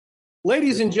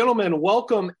Ladies and gentlemen,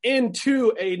 welcome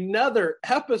into another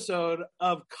episode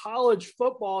of college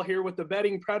football here with the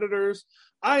Betting Predators.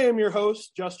 I am your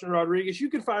host, Justin Rodriguez. You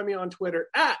can find me on Twitter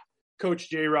at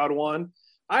CoachJRod1.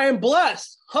 I am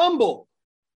blessed, humbled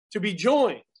to be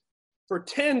joined for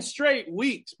 10 straight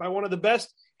weeks by one of the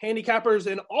best handicappers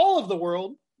in all of the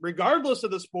world, regardless of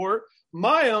the sport,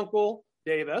 my uncle,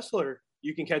 Dave Essler.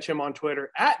 You can catch him on Twitter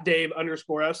at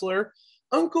Dave_Essler.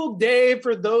 Uncle Dave,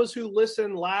 for those who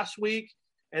listened last week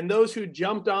and those who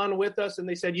jumped on with us and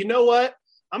they said, you know what,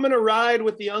 I'm going to ride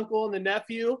with the uncle and the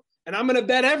nephew and I'm going to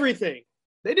bet everything.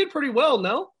 They did pretty well,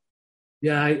 no?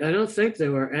 Yeah, I don't think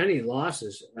there were any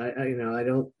losses. I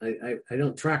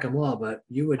don't track them all, but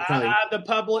you would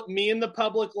probably. Me and the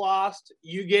public lost.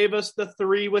 You gave us the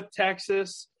 3 with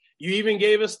Texas. You even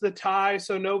gave us the tie,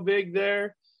 so no big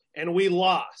there, and we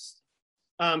lost.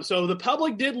 So the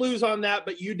public did lose on that,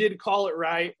 but you did call it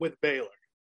right with Baylor.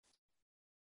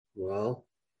 Well,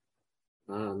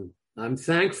 I'm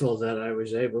thankful that I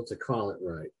was able to call it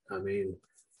right. I mean,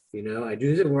 I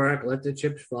do the work, let the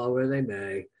chips fall where they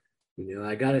may.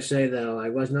 I got to say, though, I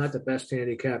was not the best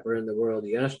handicapper in the world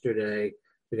yesterday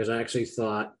because I actually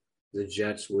thought the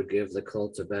Jets would give the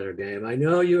Colts a better game. I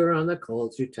know you were on the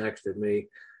Colts. You texted me.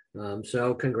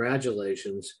 So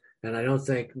congratulations. And I don't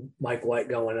think Mike White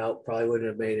going out probably wouldn't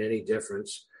have made any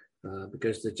difference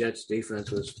because the Jets'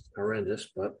 defense was horrendous.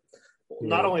 But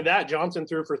not only that, Johnson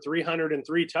threw for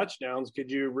 303 touchdowns. Could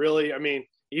you really? I mean,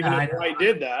 even if White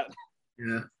did that.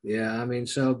 Yeah. I mean,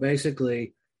 so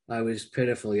basically, I was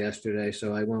pitiful yesterday,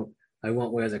 so I won't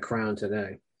wear the crown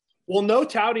today. Well, no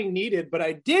touting needed, but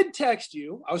I did text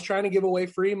you. I was trying to give away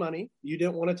free money. You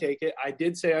didn't want to take it. I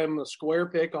did say I'm a square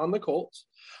pick on the Colts.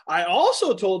 I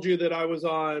also told you that I was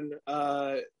on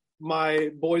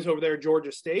my boys over there,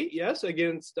 Georgia State, yes,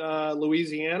 against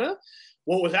Louisiana.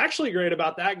 What was actually great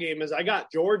about that game is I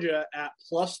got Georgia at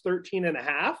plus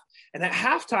 13.5, and at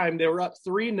halftime they were up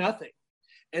 3-0.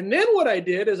 And then what I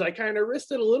did is I kind of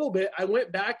risked it a little bit. I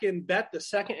went back and bet the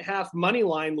second half money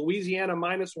line, Louisiana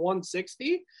minus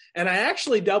 160. And I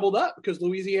actually doubled up because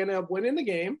Louisiana went in the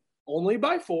game only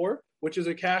by 4, which is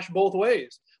a cash both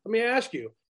ways. Let me ask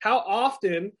you, how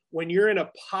often when you're in a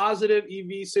positive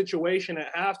EV situation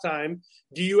at halftime,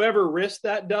 do you ever risk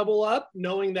that double up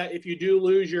knowing that if you do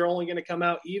lose, you're only going to come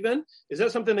out even? Is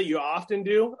that something that you often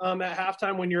do at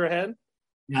halftime when you're ahead?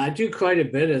 Yeah, I do quite a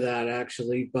bit of that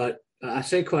actually, but I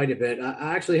say quite a bit.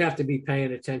 I actually have to be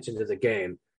paying attention to the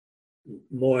game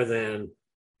more than,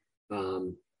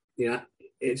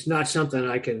 it's not something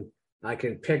I can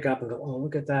pick up and go, oh,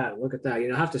 look at that.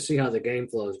 I have to see how the game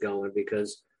flow is going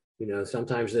because,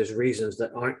 sometimes there's reasons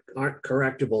that aren't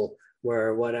correctable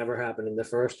where whatever happened in the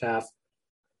first half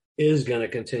is going to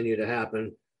continue to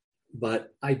happen. But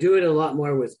I do it a lot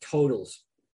more with totals.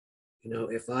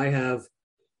 If I have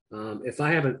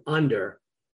an under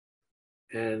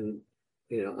and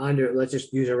under, let's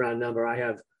just use a round number. I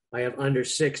have under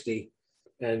 60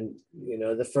 and,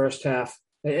 the first half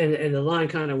and the line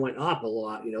kind of went up a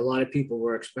lot. A lot of people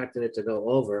were expecting it to go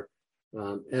over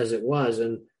as it was.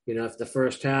 And, if the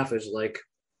first half is like,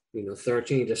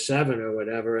 13-7 or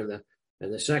whatever, and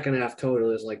the second half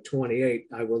total is like 28,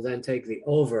 I will then take the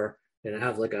over and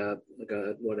have like a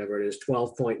whatever it is,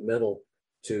 12-point middle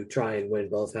to try and win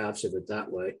both halves of it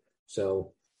that way.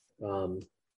 So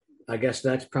I guess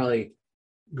that's probably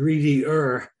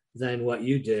greedier than what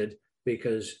you did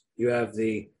because you have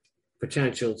the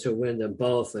potential to win them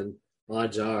both, and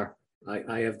odds are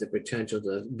I have the potential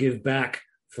to give back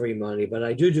free money, but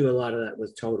I do a lot of that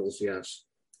with totals, yes.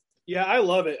 Yeah, I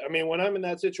love it. I mean, when I'm in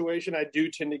that situation, I do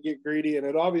tend to get greedy, and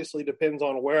it obviously depends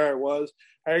on where I was.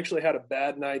 I actually had a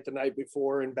bad night the night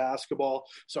before in basketball,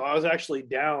 so I was actually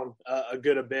down a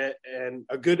bit and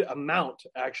a good amount,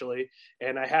 actually,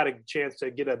 and I had a chance to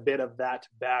get a bit of that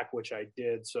back, which I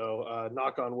did, so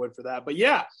knock on wood for that. But,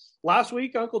 yeah, last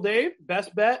week, Uncle Dave,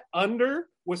 best bet under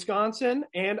Wisconsin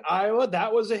and Iowa.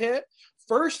 That was a hit.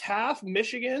 First half,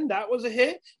 Michigan, that was a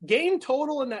hit. Game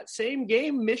total in that same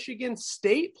game, Michigan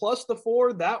State plus the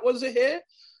 4, that was a hit.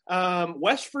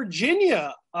 West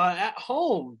Virginia at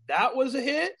home, that was a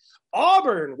hit.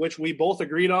 Auburn, which we both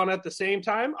agreed on at the same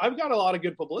time. I've got a lot of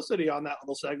good publicity on that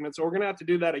little segment, so we're going to have to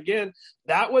do that again.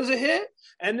 That was a hit.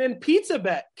 And then Pizza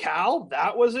Bet, Cal,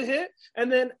 that was a hit.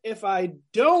 And then if I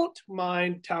don't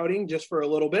mind touting just for a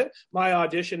little bit, my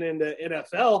audition into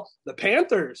NFL, the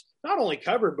Panthers not only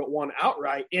covered but won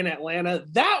outright in Atlanta.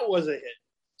 That was a hit.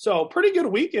 So pretty good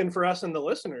weekend for us and the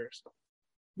listeners.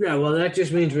 Yeah, well, that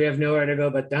just means we have nowhere to go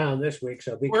but down this week.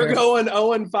 So be We're careful. going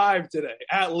 0-5 today,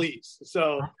 at least.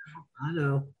 So I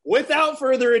know. without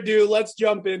further ado, let's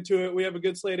jump into it. We have a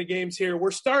good slate of games here.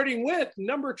 We're starting with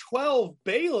number 12,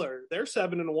 Baylor. They're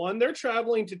 7-1. They're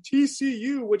traveling to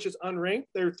TCU, which is unranked.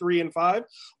 They're 3-5.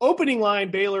 Opening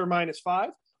line, Baylor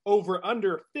 -5. Over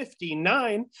under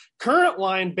 59. Current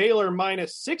line, Baylor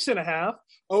 -6.5.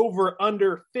 Over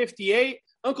under 58.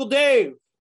 Uncle Dave,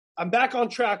 I'm back on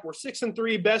track. We're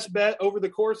 6-3, best bet over the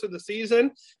course of the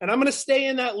season. And I'm going to stay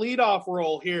in that leadoff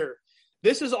role here.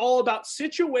 This is all about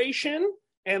situation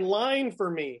and line for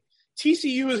me.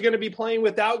 TCU is going to be playing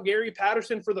without Gary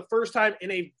Patterson for the first time in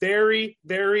a very,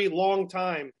 very long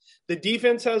time. The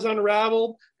defense has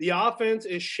unraveled. The offense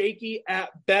is shaky at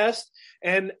best.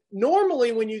 And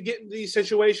normally when you get in these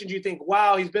situations, you think,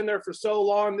 wow, he's been there for so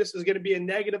long. This is going to be a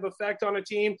negative effect on a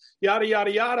team, yada,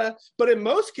 yada, yada. But in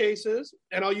most cases,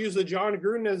 and I'll use the John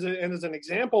Gruden as an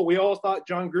example, we all thought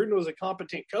John Gruden was a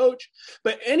competent coach.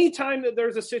 But anytime that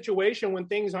there's a situation when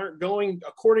things aren't going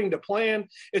according to plan,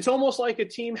 it's almost like a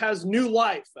team has new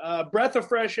life. A breath of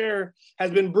fresh air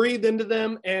has been breathed into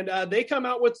them, and they come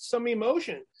out with some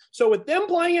emotion. So with them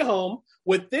playing at home,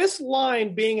 with this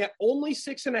line being at only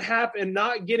 6.5 and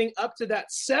not getting up to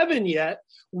that 7 yet,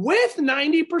 with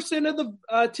 90% of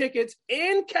the tickets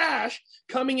and cash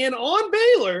coming in on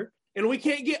Baylor, and we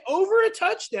can't get over a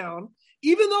touchdown,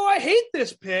 even though I hate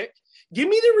this pick, give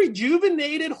me the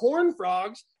rejuvenated Horned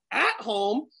Frogs at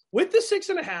home with the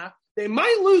 6.5. They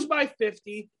might lose by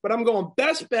 50, but I'm going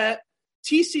best bet,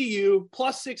 TCU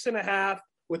plus 6.5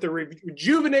 with a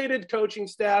rejuvenated coaching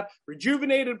staff,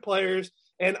 rejuvenated players.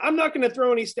 And I'm not going to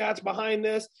throw any stats behind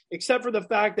this, except for the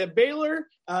fact that Baylor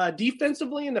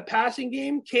defensively in the passing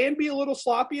game can be a little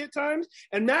sloppy at times.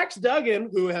 And Max Duggan,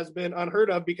 who has been unheard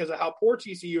of because of how poor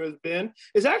TCU has been,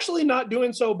 is actually not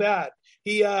doing so bad.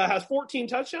 He has 14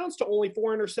 touchdowns to only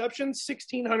 4 interceptions,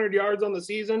 1,600 yards on the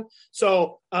season.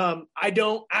 So I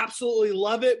don't absolutely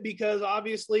love it because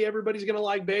obviously everybody's going to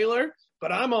like Baylor,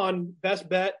 but I'm on best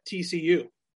bet TCU.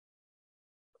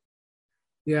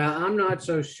 Yeah, I'm not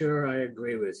so sure I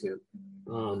agree with you.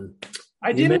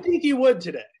 I didn't think you would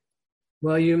today.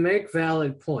 Well, you make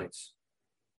valid points,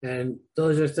 and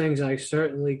those are things I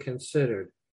certainly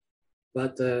considered.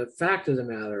 But the fact of the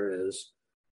matter is,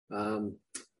 I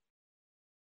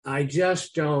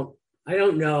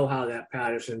don't know how that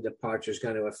Patterson departure is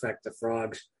going to affect the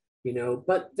Frogs,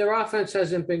 but their offense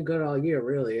hasn't been good all year,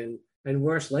 really, and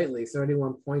worse lately,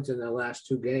 31 points in their last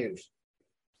 2 games.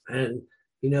 And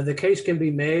the case can be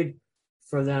made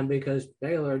for them because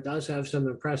Baylor does have some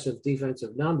impressive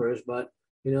defensive numbers, but,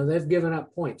 they've given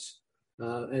up points.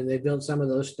 And they built some of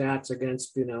those stats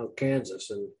against, Kansas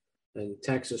and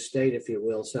Texas State, if you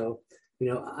will. So,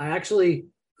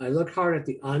 I looked hard at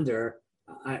the under.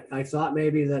 I thought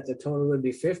maybe that the total would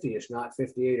be 50-ish, not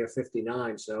 58 or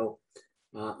 59. So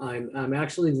I'm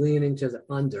actually leaning to the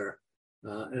under.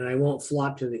 And I won't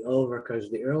flop to the over because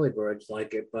the early birds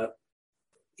like it. But,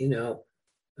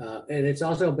 and it's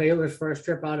also Baylor's first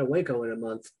trip out of Waco in a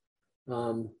month.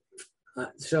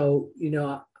 So,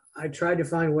 I tried to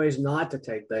find ways not to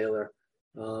take Baylor,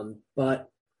 but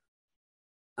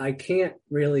I can't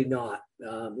really not.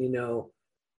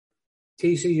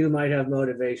 TCU might have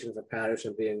motivation for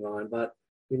Patterson being gone, but,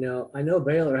 I know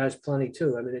Baylor has plenty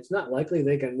too. I mean, it's not likely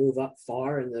they can move up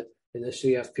far in the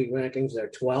CFP rankings. They're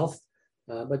 12th,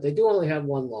 but they do only have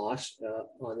 1 loss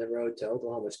on the road to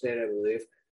Oklahoma State, I believe.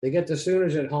 They get the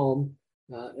Sooners at home,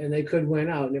 and they could win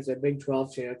out. And if they're Big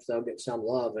 12 champs, they'll get some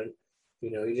love. And,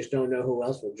 you just don't know who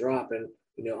else will drop. And,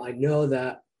 I know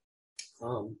that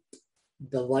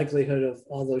the likelihood of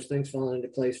all those things falling into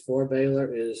place for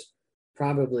Baylor is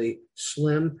probably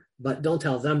slim, but don't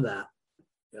tell them that.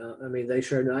 They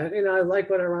sure know. I like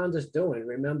what Aranda's doing.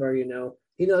 Remember, he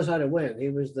knows how to win. He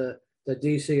was the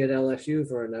DC at LSU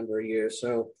for a number of years.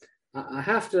 So I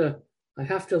have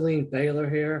to lean Baylor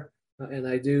here. And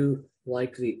I do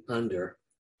like the under.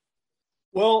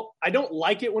 Well, I don't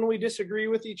like it when we disagree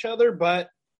with each other,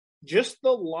 but just the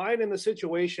line and the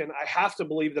situation, I have to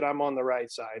believe that I'm on the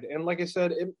right side. And like I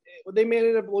said, they may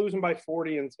end up losing by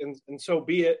 40 and so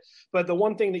be it. But the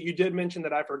one thing that you did mention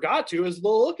that I forgot to is the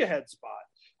look-ahead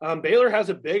spot. Baylor has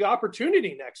a big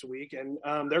opportunity next week, and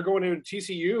they're going to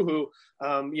TCU, who,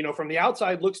 from the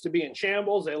outside looks to be in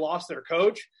shambles. They lost their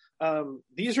coach.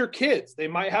 These are kids. They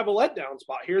might have a letdown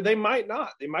spot here. They might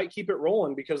not. They might keep it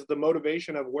rolling because of the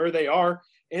motivation of where they are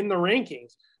in the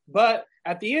rankings. But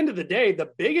at the end of the day, the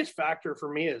biggest factor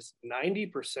for me is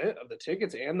 90% of the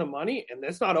tickets and the money, and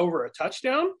that's not over a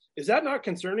touchdown. Is that not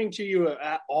concerning to you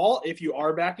at all if you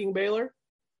are backing Baylor?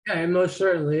 Yeah, it most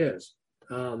certainly is.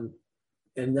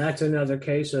 And that's another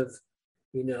case of,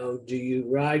 do you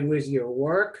ride with your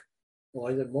work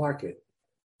or the market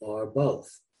or both?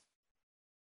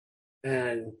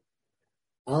 And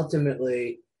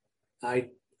ultimately, I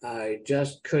I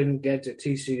just couldn't get to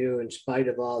TCU in spite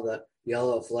of all the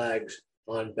yellow flags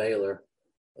on Baylor.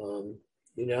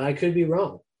 I could be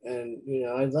wrong, and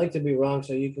I'd like to be wrong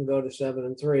so you can go to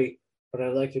 7-3, but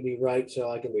I'd like to be right so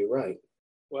I can be right.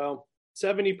 Well,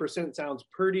 70% sounds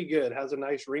pretty good. Has a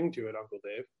nice ring to it, Uncle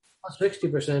Dave.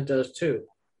 60% does too.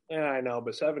 Yeah, I know,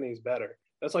 but 70 is better.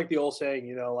 That's like the old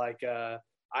saying,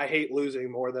 I hate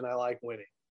losing more than I like winning.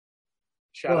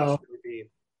 Shout out to Bean.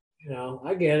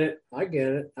 I get it. I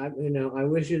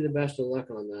wish you the best of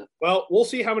luck on that. Well, we'll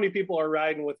see how many people are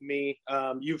riding with me.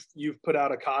 You've put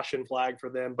out a caution flag for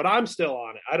them, but I'm still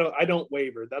on it. I don't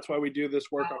waver. That's why we do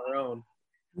this work on our own.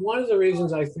 One of the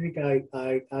reasons I think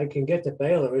I can get to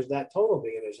Baylor is that total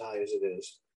being as high as it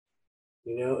is.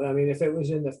 If it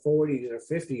was in the 40s or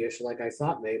 50ish, like I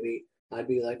thought maybe, I'd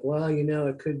be like, well,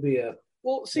 it could be a.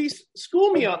 Well, see,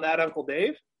 school me on that, Uncle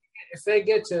Dave. If they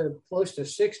get to close to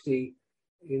 60,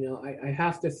 I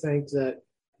have to think that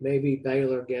maybe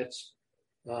Baylor gets,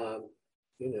 enough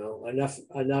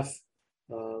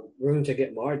room to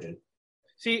get margin.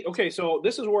 See, okay, so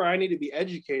this is where I need to be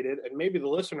educated, and maybe the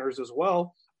listeners as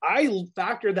well. I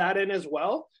factor that in as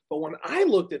well. But when I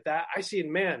looked at that, I see,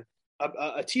 man,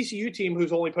 a TCU team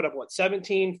who's only put up,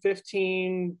 17,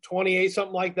 15, 28,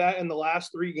 something like that in the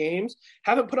last 3 games,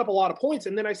 haven't put up a lot of points.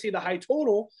 And then I see the high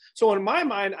total. So in my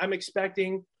mind, I'm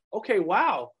expecting, okay,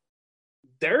 wow,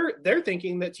 they're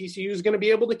thinking that TCU is going to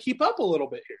be able to keep up a little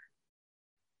bit here.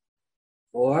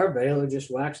 Or Baylor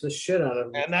just whacks the shit out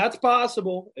of them. And that's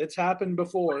possible. It's happened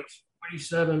before.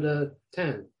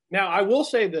 27-10. Now, I will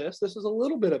say this is a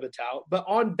little bit of a tout, but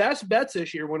on best bets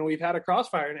this year when we've had a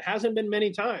crossfire, and it hasn't been many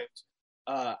times,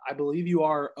 I believe you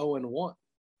are 0-1.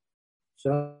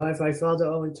 So if I fell to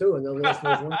 0-2 and the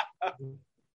listeners won.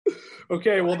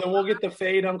 Okay, well, then we'll get the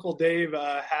Fade Uncle Dave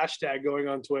hashtag going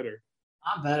on Twitter.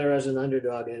 I'm better as an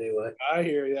underdog anyway. I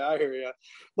hear you.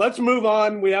 Let's move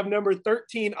on. We have number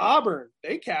 13, Auburn.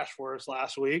 They cashed for us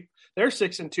last week. They're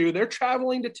 6-2. They're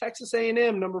traveling to Texas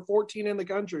A&M, number 14 in the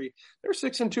country. They're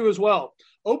 6-2 as well.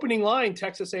 Opening line,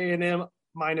 Texas A&M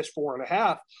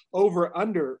 -4.5. Over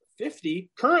under 50.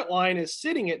 Current line is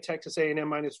sitting at Texas A&M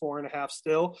 -4.5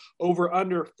 still. Over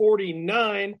under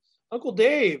 49. Uncle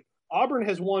Dave, Auburn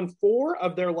has won 4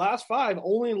 of their last 5,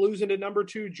 only losing to number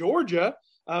 2 Georgia.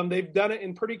 They've done it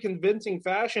in pretty convincing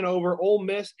fashion over Ole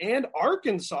Miss and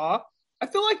Arkansas. I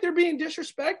feel like they're being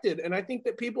disrespected, and I think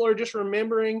that people are just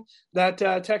remembering that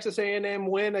Texas A&M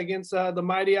win against the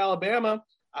mighty Alabama.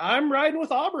 I'm riding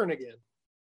with Auburn again.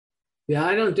 Yeah,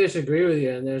 I don't disagree with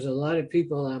you, and there's a lot of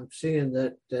people I'm seeing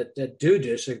that do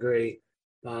disagree.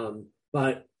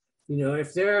 But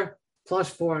if they're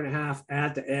 +4.5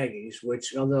 at the Aggies,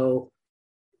 which although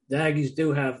the Aggies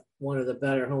do have one of the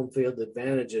better home field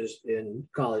advantages in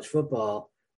college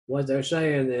football, what they're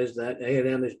saying is that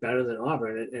A&M is better than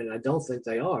Auburn, and I don't think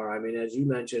they are. I mean, as you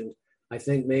mentioned, I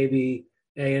think maybe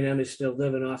A&M is still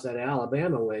living off that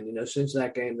Alabama win. Since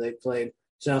that game, they played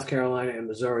South Carolina and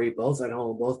Missouri, both at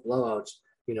home, both blowouts.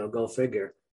 Go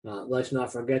figure. Let's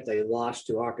not forget they lost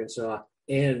to Arkansas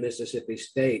and Mississippi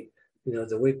State,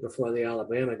 the week before the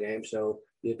Alabama game. So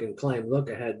you can claim look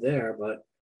ahead there, but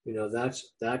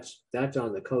that's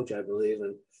on the coach, I believe.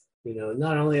 And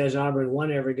not only has Auburn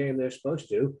won every game they're supposed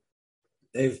to,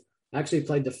 they've actually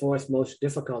played the 4th most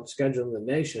difficult schedule in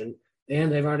the nation,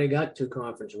 and they've already got 2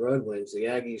 conference road wins. The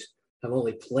Aggies have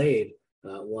only played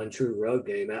 1 true road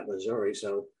game at Missouri,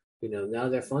 so now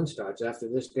their fun starts. After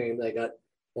this game, they got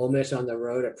Ole Miss on the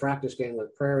road, a practice game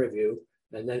with Prairie View,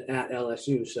 and then at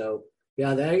LSU. So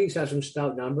yeah, the Aggies have some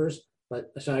stout numbers,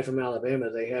 but aside from Alabama,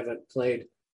 they haven't played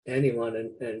anyone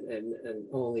and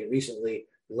only recently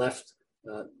left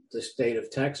the state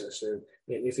of Texas. And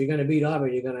if you're going to beat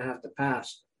Auburn, you're going to have to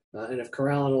pass. And if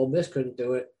Corral and Ole Miss couldn't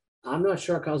do it, I'm not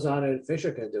sure Calzada and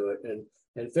Fisher can do it.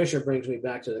 And Fisher brings me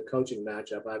back to the coaching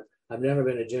matchup. I've never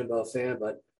been a Jimbo fan,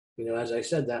 but as I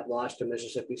said, that loss to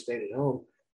Mississippi State at home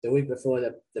the week before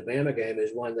the Bama game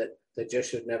is one that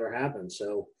just should never happen.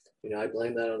 So I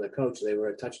blame that on the coach. They were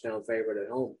a touchdown favorite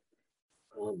at home.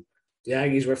 The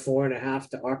Aggies were 4.5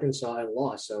 to Arkansas and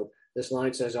lost. So this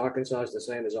line says Arkansas is the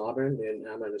same as Auburn, and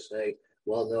I'm going to say,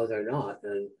 well, no, they're not.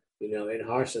 And in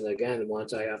Harsin again,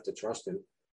 once I have to trust him.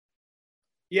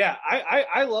 Yeah,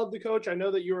 I love the coach. I know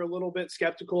that you were a little bit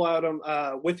skeptical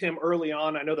with him early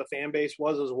on. I know the fan base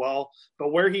was as well.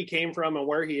 But where he came from and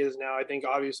where he is now, I think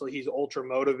obviously he's ultra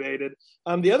motivated.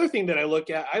 The other thing that I look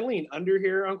at, I lean under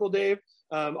here, Uncle Dave.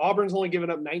 Auburn's only given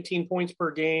up 19 points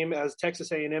per game, as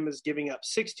Texas A&M is giving up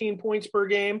 16 points per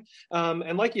game.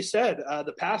 And like you said,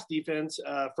 the pass defense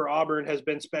for Auburn has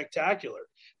been spectacular.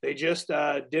 They just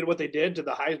did what they did to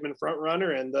the Heisman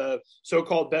frontrunner and the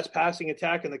so-called best passing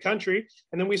attack in the country.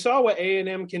 And then we saw what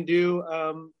A&M can do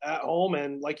at home.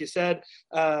 And like you said,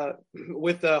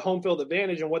 with the home field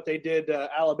advantage and what they did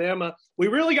Alabama, we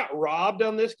really got robbed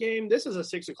on this game. This is a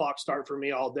 6 o'clock start for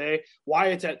me all day. Why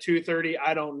it's at 2:30,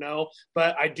 I don't know.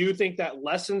 But I do think that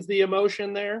lessens the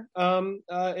emotion there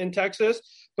in Texas.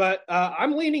 But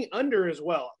I'm leaning under as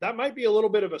well. That might be a little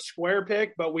bit of a square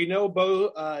pick, but we know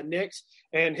Bo Nix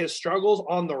and his struggles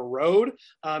on the road.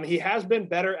 He has been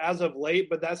better as of late,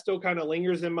 but that still kind of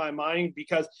lingers in my mind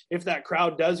because if that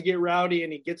crowd does get rowdy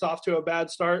and he gets off to a bad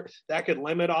start, that could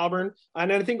limit Auburn.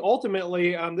 And I think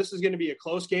ultimately this is going to be a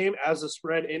close game, as the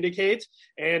spread indicates.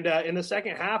 And in the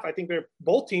second half, I think they're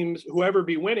both teams, whoever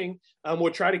be winning,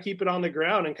 will try to keep it on the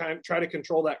ground and kind of try to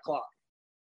control that clock.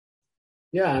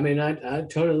 Yeah, I mean, I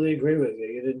totally agree with you.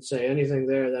 You didn't say anything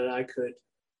there that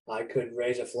I could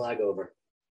raise a flag over.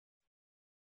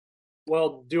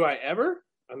 Well, do I ever?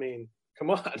 I mean,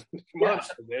 come on. Come on.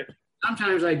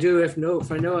 Sometimes I do,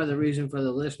 for no other reason for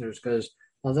the listeners, because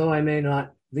although I may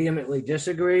not vehemently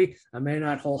disagree, I may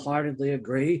not wholeheartedly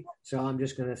agree. So I'm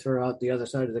just going to throw out the other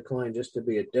side of the coin just to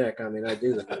be a dick. I mean, I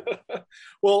do that.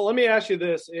 Well, let me ask you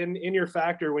this. In your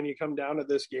factor when you come down to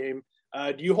this game,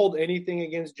 do you hold anything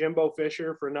against Jimbo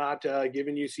Fisher for not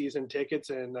giving you season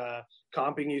tickets and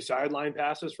comping you sideline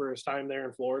passes for his time there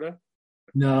in Florida?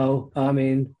 No, I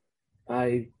mean,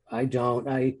 I don't.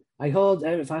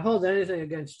 If I hold anything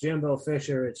against Jimbo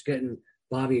Fisher, it's getting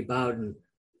Bobby Bowden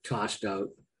tossed out.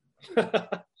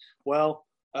 Well,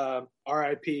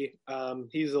 R.I.P.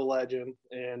 He's a legend,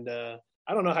 and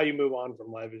I don't know how you move on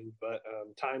from legend, but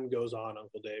time goes on,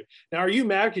 Uncle Dave. Now, are you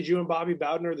mad because you and Bobby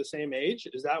Bowden are the same age?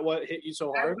 Is that what hit you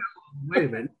so hard? Wait a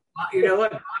minute. You know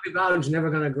what? Bobby Bowden's never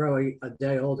going to grow a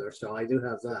day older, so I do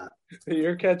have that.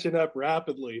 You're catching up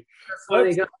rapidly.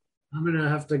 I'm going to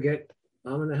have to get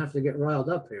riled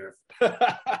up here.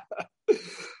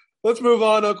 Let's move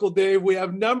on, Uncle Dave. We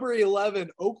have number 11,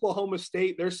 Oklahoma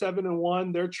State. They're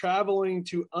 7-1. They're traveling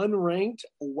to unranked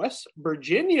West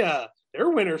Virginia. They're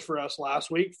winners for us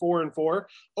last week, 4-4.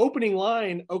 Opening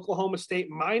line, Oklahoma State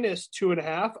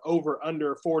 -2.5, over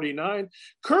under 49.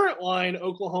 Current line,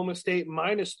 Oklahoma State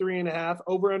 -3.5,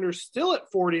 over under still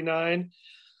at 49.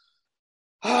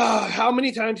 How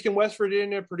many times can West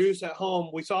Virginia produce at home?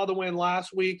 We saw the win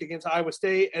last week against Iowa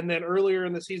State, and then earlier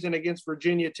in the season against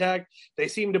Virginia Tech. They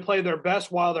seem to play their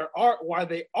best while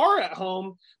they are at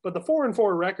home, but the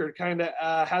 4-4 record kind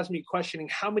of has me questioning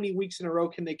how many weeks in a row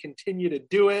can they continue to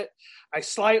do it. I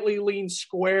slightly lean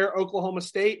square Oklahoma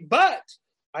State, but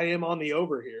I am on the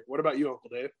over here. What about you,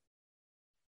 Uncle Dave?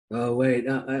 Oh, wait.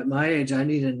 At my age, I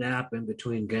need a nap in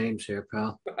between games here,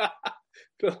 pal.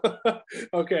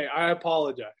 Okay, I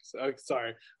apologize.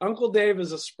 Sorry. Uncle Dave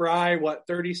is a spry,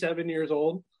 37 years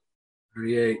old?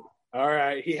 38. All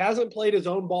right. He hasn't played his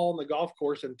own ball on the golf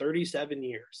course in 37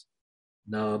 years.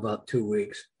 No, about 2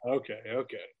 weeks. Okay.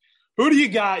 Who do you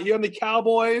got? You on the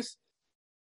Cowboys?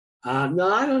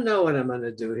 No, I don't know what I'm going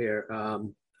to do here.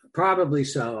 Probably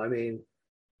so. I mean,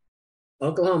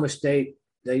 Oklahoma State,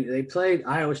 they played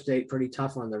Iowa State pretty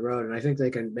tough on the road, and I think they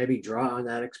can maybe draw on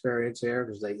that experience here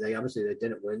because they obviously they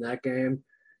didn't win that game.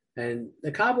 And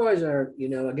the Cowboys are,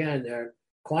 again, they're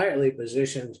quietly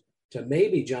positioned to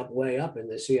maybe jump way up in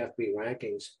the CFB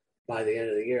rankings by the end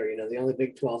of the year. The only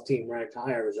Big 12 team ranked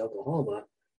higher is Oklahoma,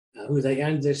 who they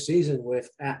end this season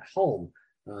with at home.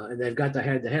 And they've got the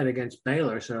head-to-head against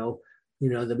Baylor. So,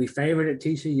 they'll be favored at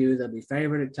TCU. They'll be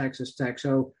favored at Texas Tech.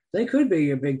 So they could be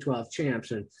your Big 12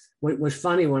 champs. And what was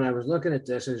funny when I was looking at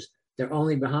this is they're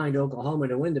only behind Oklahoma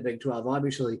to win the Big 12,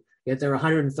 obviously, yet they're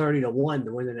 130-1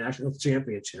 to win the national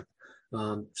championship.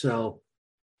 In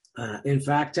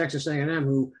fact, Texas A&M,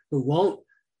 who won't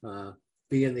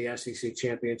be in the SEC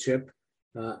championship,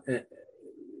 and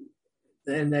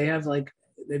they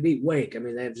beat Wake. I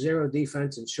mean, they have zero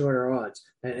defense and shorter odds.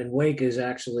 And Wake is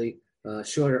actually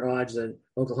shorter odds than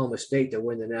Oklahoma State to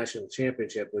win the national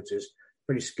championship, which is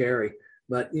pretty scary.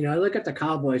 But, I look at the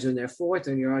Cowboys, and they're fourth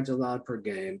in yards allowed per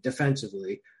game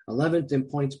defensively, 11th in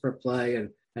points per play, and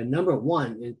number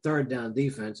one in third down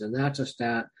defense. And that's a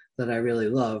stat that I really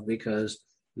love because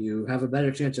you have a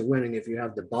better chance of winning if you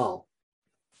have the ball.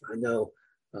 I know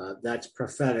that's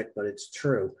prophetic, but it's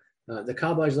true. The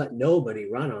Cowboys let nobody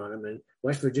run on them, and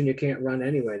West Virginia can't run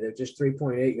anyway. They're just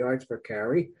 3.8 yards per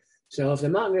carry. So if the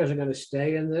Mountaineers are going to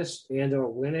stay in this and or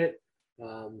win it,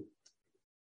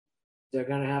 they're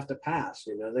going to have to pass.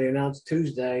 They announced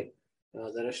Tuesday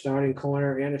that a starting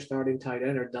corner and a starting tight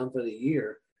end are done for the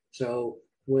year. So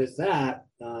with that,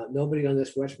 nobody on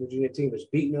this West Virginia team has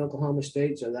beaten Oklahoma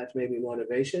State, so that's maybe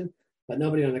motivation. But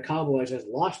nobody on the Cowboys has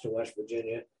lost to West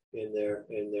Virginia in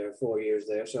their 4 years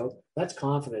there. So that's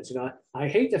confidence. I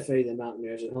hate to fade the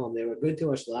Mountaineers at home. They were good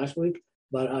to us last week,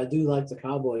 but I do like the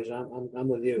Cowboys. I'm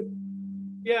with you.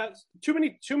 Yeah, too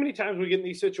many times we get in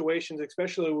these situations,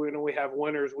 especially when we have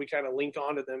winners, we kind of link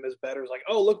onto them as bettors, like,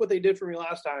 oh, look what they did for me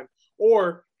last time.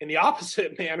 Or in the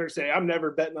opposite manner, say, I'm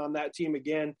never betting on that team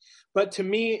again. But to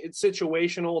me, it's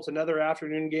situational. It's another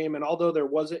afternoon game. And although there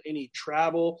wasn't any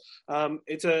travel,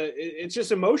 it's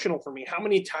just emotional for me. How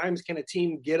many times can a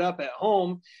team get up at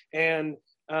home and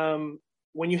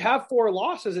when you have 4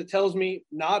 losses, it tells me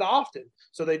not often.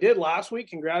 So they did last week.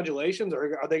 Congratulations.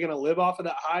 Are they going to live off of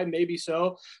that high? Maybe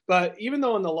so. But even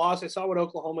though in the loss, I saw what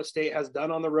Oklahoma State has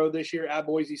done on the road this year at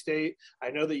Boise State.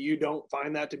 I know that you don't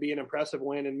find that to be an impressive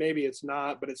win, and maybe it's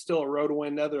not, but it's still a road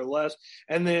win nevertheless.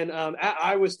 And then at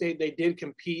Iowa State, they did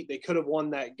compete. They could have won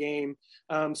that game.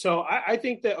 So I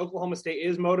think that Oklahoma State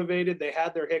is motivated. They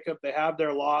had their hiccup. They have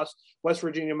their loss. West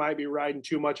Virginia might be riding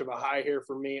too much of a high here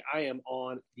for me. I am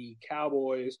on the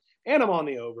Cowboys, and I'm on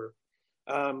the over.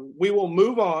 We will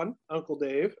move on, Uncle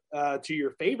Dave, to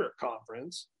your favorite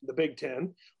conference, the Big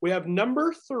Ten. We have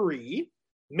number 3,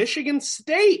 Michigan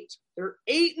State. They're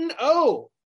 8-0.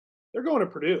 They're going to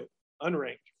Purdue,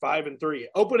 unranked, 5-3.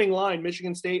 Opening line,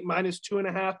 Michigan State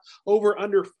 -2.5, over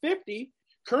under 50.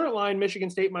 Current line,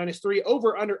 Michigan State -3,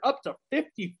 over under up to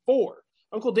 54.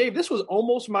 Uncle Dave, this was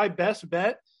almost my best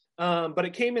bet. But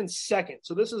it came in second.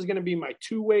 So this is going to be my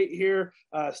 2-weight here,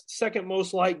 second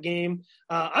most liked game.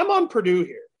 I'm on Purdue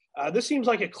here. This seems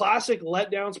like a classic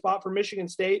letdown spot for Michigan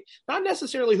State. Not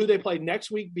necessarily who they play next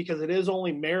week because it is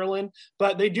only Maryland,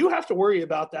 but they do have to worry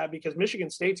about that because Michigan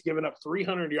State's given up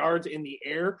 300 yards in the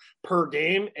air per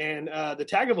game, and the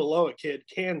Tagovailoa kid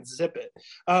can zip it.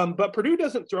 But Purdue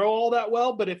doesn't throw all that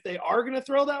well, but if they are going to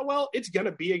throw that well, it's going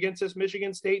to be against this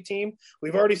Michigan State team.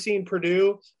 We've already seen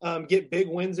Purdue get big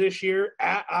wins this year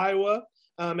at Iowa.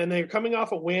 And they're coming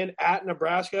off a win at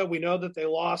Nebraska. We know that they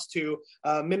lost to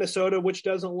Minnesota, which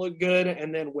doesn't look good.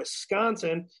 And then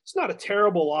Wisconsin. It's not a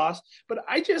terrible loss, but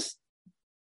I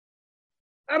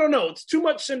don't know. It's too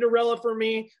much Cinderella for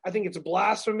me. I think it's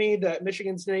blasphemy that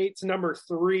Michigan State's number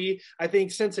 3. I think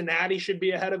Cincinnati should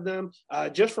be ahead of them.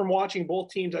 Just from watching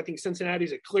both teams, I think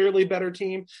Cincinnati's a clearly better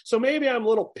team. So maybe I'm a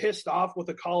little pissed off with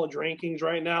the college rankings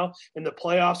right now in the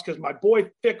playoffs because my boy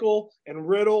Fickle and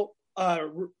Riddle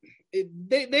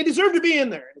they deserve to be in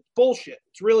there. It's bullshit.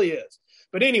 It really is.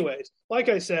 But anyways, like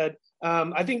I said,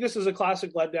 I think this is a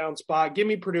classic letdown spot. Give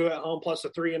me Purdue at home plus a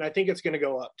 3, and I think it's going to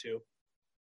go up too.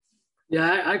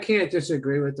 Yeah, I can't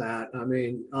disagree with that. I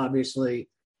mean, obviously,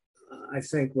 I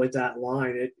think with that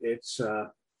line, it's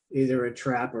either a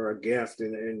trap or a gift,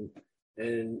 and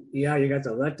yeah, you got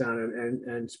the letdown,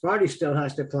 and Sparty still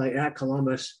has to play at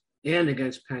Columbus and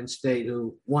against Penn State,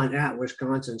 who won at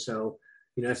Wisconsin. So,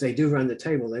 if they do run the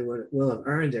table, they will have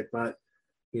earned it. But,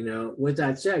 with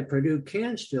that said, Purdue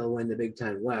can still win the Big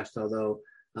Ten West, although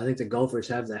I think the Gophers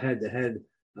have the head-to-head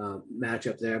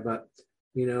matchup there. But,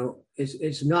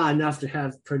 it's not enough to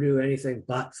have Purdue anything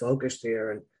but focused here.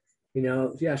 And,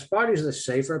 yeah, Sparty's the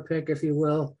safer pick, if you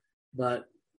will. But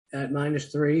at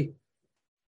 -3,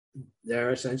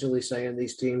 they're essentially saying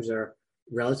these teams are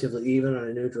relatively even on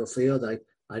a neutral field.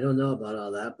 I don't know about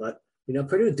all that, but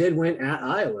Purdue did win at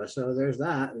Iowa, so there's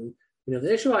that. And,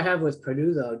 the issue I have with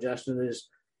Purdue, though, Justin, is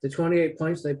the 28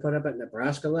 points they put up at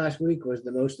Nebraska last week was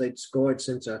the most they'd scored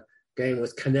since a game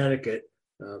with Connecticut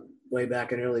way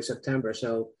back in early September.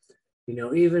 So,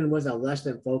 even with a less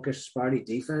than focused Sparty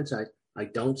defense, I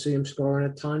don't see them scoring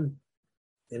a ton.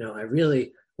 I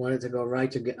really wanted to go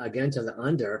right again to the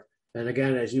under. And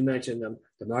again, as you mentioned,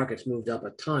 the market's moved up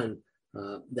a ton.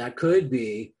 That could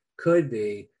be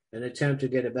an attempt to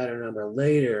get a better number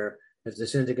later if the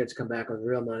syndicates come back with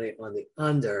real money on the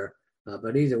under.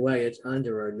 But either way, it's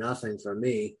under or nothing for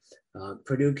me.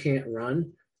 Purdue can't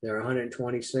run. They're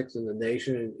 126th in the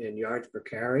nation in yards per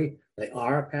carry. They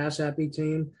are a pass-happy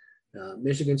team.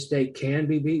 Michigan State can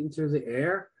be beaten through the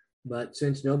air, but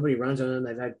since nobody runs on them,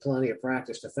 they've had plenty of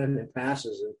practice defending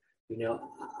passes. And,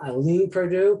 I lean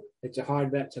Purdue. It's a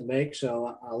hard bet to make,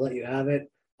 so I'll let you have it.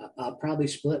 I'll probably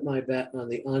split my bet on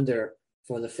the under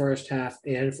for the first half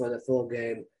and for the full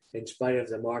game, in spite of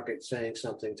the market saying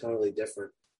something totally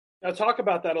different. Now talk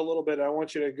about that a little bit. I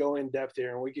want you to go in depth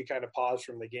here, and we can kind of pause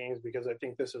from the games because I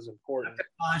think this is important.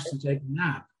 Pause to take a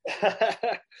nap.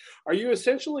 Are you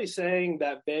essentially saying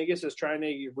that Vegas is trying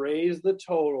to raise the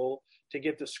total to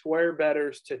get the square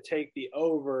bettors to take the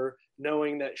over,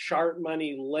 knowing that sharp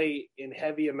money late in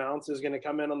heavy amounts is going to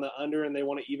come in on the under, and they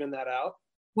want to even that out?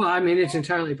 Well, I mean, it's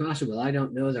entirely possible. I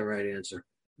don't know the right answer,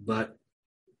 but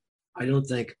I don't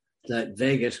think that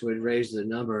Vegas would raise the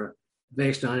number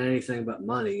based on anything but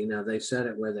money. You know, they set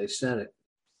it where they set it.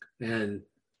 And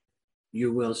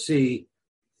you will see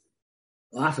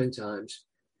oftentimes,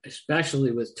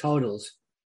 especially with totals,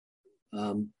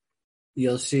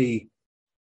 you'll see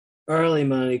early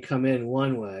money come in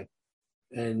one way.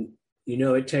 And, you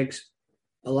know, it takes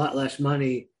a lot less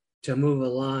money to move a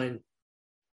line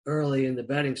early in the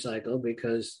betting cycle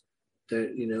because,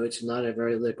 it's not a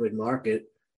very liquid market.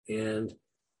 And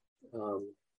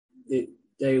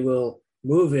they will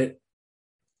move it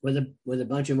with a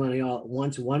bunch of money all at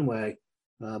once one way,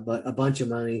 but a bunch of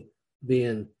money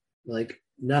being like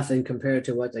nothing compared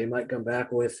to what they might come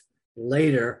back with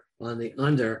later on the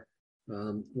under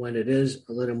when it is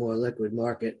a little more liquid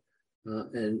market,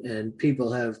 and people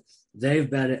they've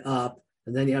bet it up,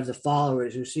 and then you have the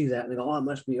followers who see that and they go, oh, it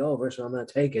must be over, so I'm going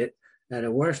to take it at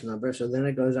a worse number. So then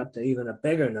it goes up to even a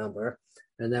bigger number,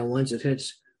 and then once it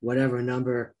hits whatever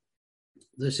number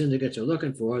the syndicates are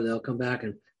looking for, they'll come back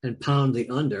and pound the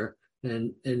under.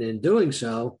 And in doing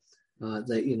so,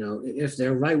 if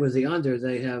they're right with the under,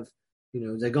 they have,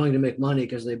 they're going to make money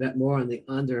because they bet more on the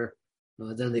under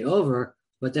than the over.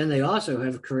 But then they also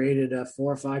have created a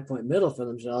 4 or 5 point middle for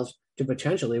themselves to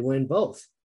potentially win both.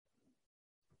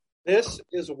 This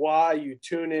is why you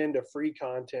tune in to free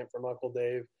content from Uncle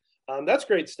Dave. That's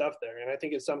great stuff there. And I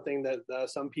think it's something that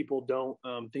some people don't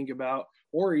think about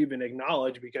or even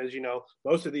acknowledge because,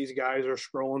 most of these guys are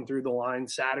scrolling through the line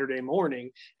Saturday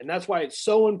morning. And that's why it's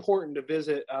so important to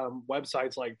visit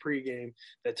websites like Pregame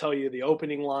that tell you the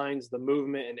opening lines, the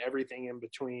movement, and everything in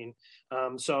between.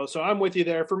 So I'm with you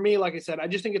there. For me, like I said, I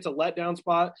just think it's a letdown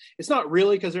spot. It's not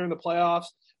really because they're in the playoffs,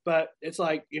 but it's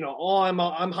like,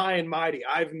 I'm high and mighty.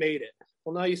 I've made it.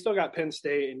 Well, no, you still got Penn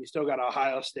State and you still got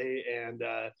Ohio State, and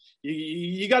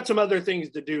you got some other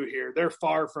things to do here. They're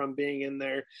far from being in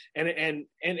there, and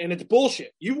it's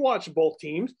bullshit. You've watched both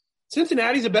teams.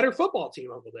 Cincinnati's a better football team,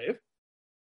 Uncle Dave.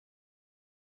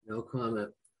 No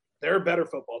comment. They're a better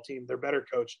football team. They're better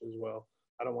coached as well.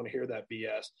 I don't want to hear that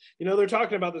BS. They're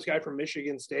talking about this guy from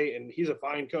Michigan State, and he's a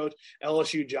fine coach,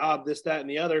 LSU job, this, that, and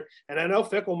the other. And I know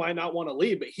Fickle might not want to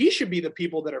leave, but he should be the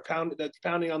people that's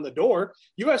pounding on the door.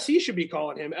 USC should be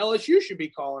calling him. LSU should be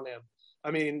calling him.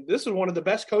 I mean, this is one of the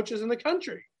best coaches in the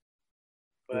country.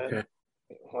 But, okay.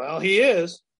 Well, he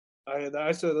is.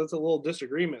 I said that's a little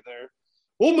disagreement there.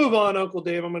 We'll move on, Uncle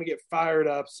Dave. I'm going to get fired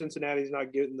up. Cincinnati's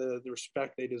not getting the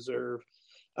respect they deserve.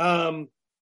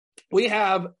 We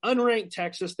have unranked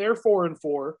Texas. They're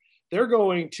 4-4. They're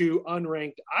going to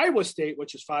unranked Iowa State,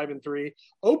 which is 5-3.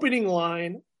 Opening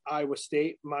line, Iowa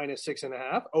State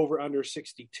 -6.5, over under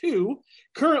 62.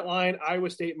 Current line, Iowa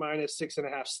State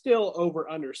 -6.5, still over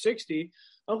under 60.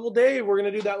 Uncle Dave, we're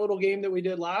going to do that little game that we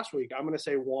did last week. I'm going to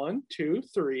say 1, 2,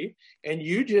 3, and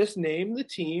you just name the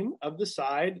team of the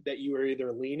side that you are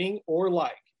either leaning or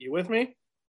like. You with me?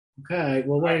 Okay.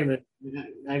 Well, wait a minute.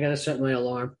 I got to set my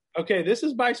alarm. Okay, this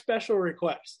is by special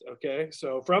request, okay?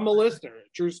 So from a listener,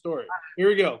 true story. Here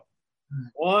we go.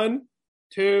 1,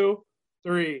 2,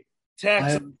 3.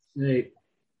 Texas.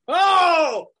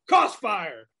 Oh,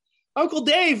 crossfire. Uncle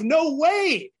Dave, no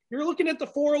way. You're looking at the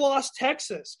 4-loss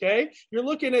Texas, okay? You're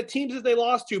looking at teams that they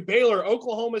lost to: Baylor,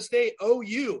 Oklahoma State,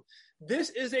 OU.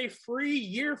 This is a free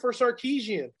year for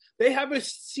Sarkisian. They have a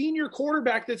senior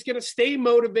quarterback that's going to stay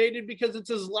motivated because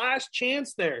it's his last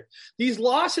chance there. These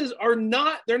losses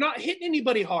they're not hitting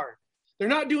anybody hard. They're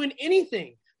not doing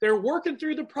anything. They're working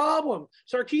through the problem.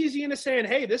 Sarkisian is saying,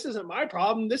 hey, this isn't my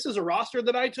problem. This is a roster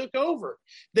that I took over.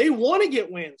 They want to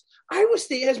get wins. Iowa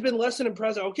State has been less than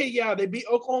impressive. Okay, yeah, they beat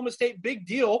Oklahoma State, big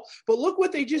deal. But look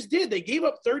what they just did. They gave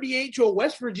up 38 to a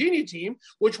West Virginia team,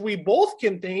 which we both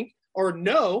can think or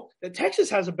know that Texas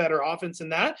has a better offense than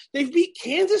that. They've beat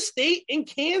Kansas State and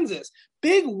Kansas.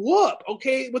 Big whoop.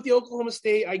 Okay, with the Oklahoma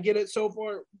State, I get it so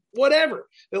far. Whatever.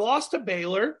 They lost to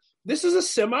Baylor. This is a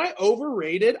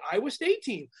semi-overrated Iowa State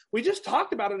team. We just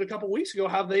talked about it a couple weeks ago,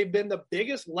 how they've been the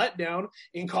biggest letdown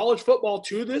in college football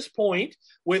to this point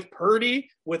with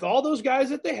Purdy, with all those guys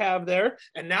that they have there.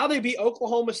 And now they beat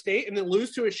Oklahoma State and then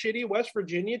lose to a shitty West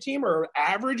Virginia team or an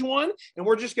average one, and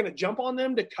we're just going to jump on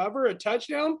them to cover a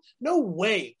touchdown? No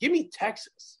way. Give me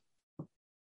Texas.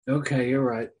 Okay, you're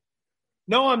right.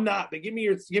 No, I'm not, but give me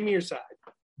your side.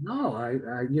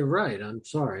 No, you're right. I'm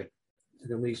sorry.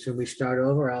 Should we start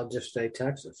over? I'll just say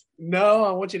Texas. No,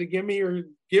 I want you to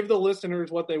give the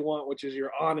listeners what they want, which is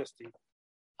your honesty.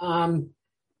 Um,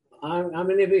 I'm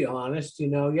going to be honest.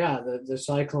 Yeah, the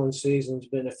Cyclone season's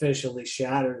been officially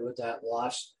shattered with that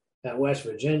loss at West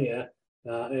Virginia,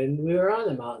 and we were on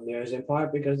the Mountaineers in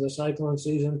part because the Cyclone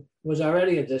season was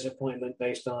already a disappointment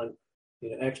based on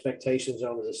expectations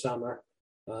over the summer.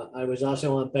 I was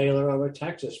also on Baylor over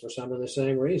Texas for some of the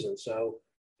same reasons. So,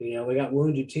 we got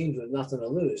wounded teams with nothing to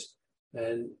lose,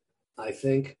 and I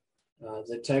think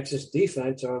the Texas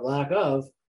defense or lack of,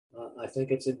 I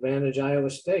think it's advantage Iowa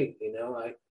State.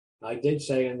 I did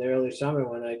say in the early summer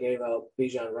when I gave out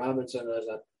Bijan Robinson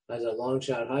as a long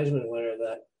shot Heisman winner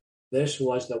that this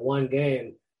was the one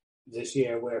game this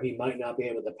year where he might not be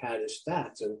able to pad his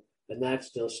stats, and that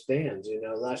still stands.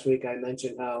 Last week I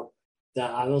mentioned how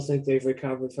that I don't think they've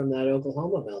recovered from that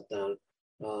Oklahoma meltdown.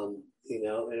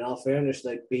 In all fairness,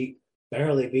 they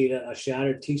barely beat a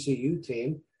shattered TCU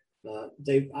team.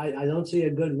 I don't see a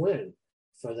good win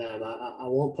for them. I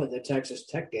won't put the Texas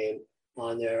Tech game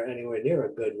on there anywhere near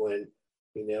a good win.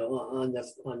 On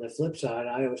the flip side,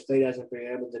 Iowa State hasn't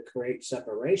been able to create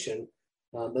separation,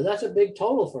 but that's a big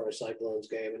total for a Cyclones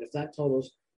game. And if that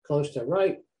total's close to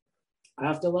right, I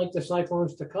have to like the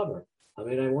Cyclones to cover. I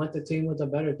mean, I want the team with a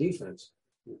better defense.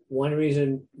 One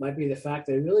reason might be the fact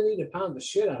they really need to pound the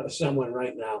shit out of someone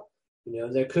right now.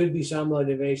 There could be some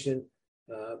motivation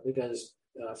because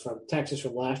from Texas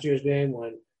from last year's game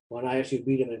when I actually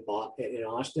beat them in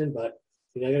Austin, but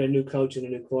I got a new coach and a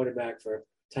new quarterback for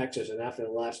Texas, and after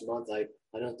the last month, I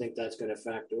don't think that's going to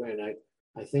factor in.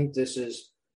 I think this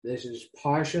is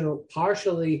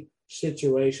partially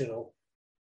situational.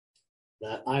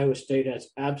 That Iowa State has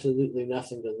absolutely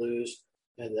nothing to lose,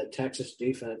 and that Texas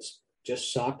defense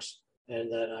just sucks,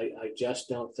 and that I just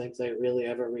don't think they really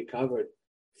ever recovered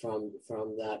from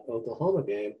that Oklahoma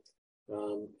game,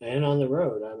 and on the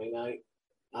road. I mean,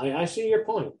 I see your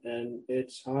point, and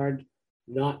it's hard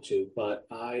not to, but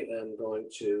I am going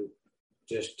to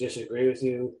just disagree with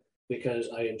you because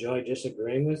I enjoy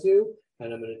disagreeing with you,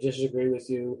 and I'm going to disagree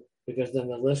with you because then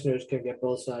the listeners can get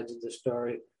both sides of the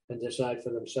story and decide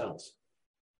for themselves.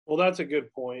 Well, that's a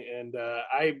good point, and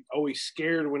I'm always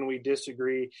scared when we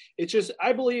disagree. It's just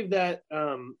I believe that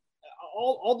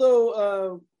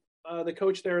although the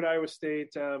coach there at Iowa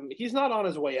State, he's not on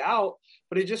his way out,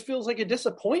 but it just feels like a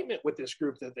disappointment with this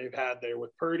group that they've had there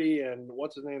with Purdy and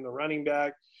what's his name, the running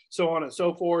back, so on and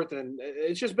so forth. And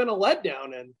it's just been a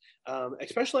letdown. And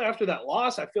especially after that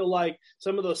loss, I feel like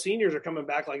some of those seniors are coming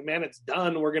back like, man, it's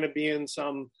done. We're going to be in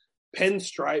some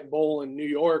Pinstripe Bowl in New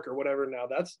York or whatever. Now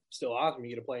that's still awesome.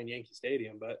 You get to play in Yankee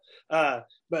Stadium, but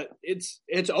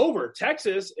it's over.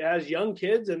 Texas has young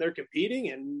kids and they're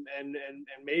competing, and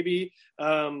maybe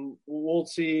we'll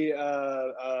see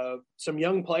some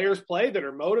young players play that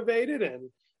are motivated. And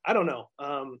I don't know.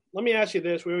 Let me ask you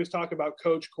this: we always talk about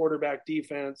coach, quarterback,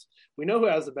 defense. We know who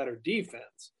has the better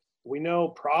defense. We know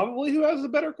probably who has the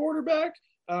better quarterback.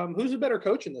 Who's the better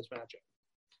coach in this matchup?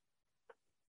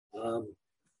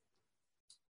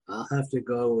 I'll have to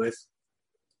go with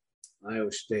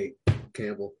Iowa State,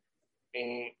 Campbell.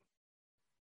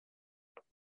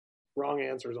 Wrong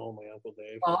answers only, Uncle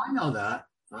Dave. Oh, I know that.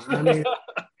 I mean,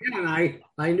 and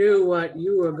I knew what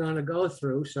you were going to go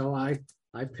through, so I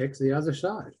picked the other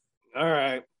side. All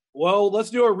right. Well, let's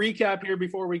do a recap here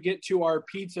before we get to our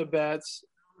pizza bets.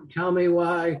 Tell me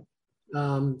why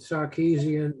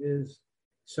Sarkisian is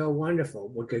so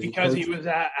wonderful. Because he was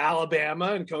at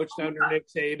Alabama and coached under Nick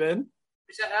Saban.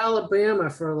 He's at Alabama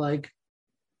for like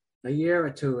a year or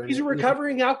two. He's a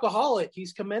recovering alcoholic.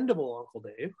 He's commendable, Uncle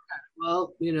Dave.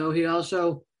 Well, he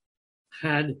also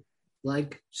had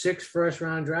like 6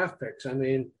 first-round draft picks. I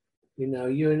mean,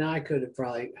 you and I could have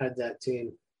probably had that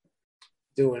team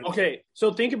doing. Okay,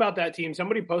 so think about that team.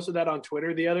 Somebody posted that on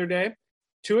Twitter the other day.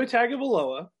 Tua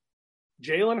Tagovailoa,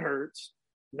 Jalen Hurts,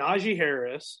 Najee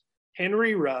Harris,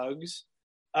 Henry Ruggs,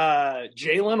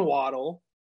 Jalen Waddle,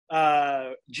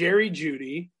 Jerry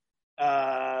Jeudy,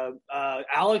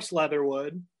 Alex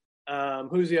Leatherwood.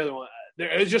 Who's the other one?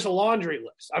 It's just a laundry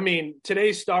list. I mean,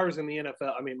 today's stars in the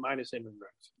NFL. I mean, minus Henry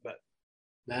Ruggs, but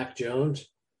Mac Jones,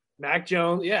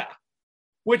 yeah.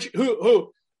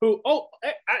 Who? Oh,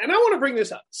 and I want to bring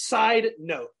this up. Side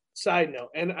note.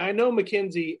 And I know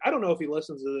McKenzie, I don't know if he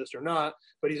listens to this or not,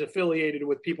 but he's affiliated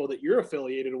with people that you're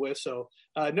affiliated with. So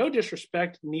no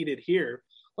disrespect needed here.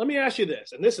 Let me ask you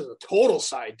this, and this is a total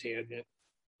side tangent.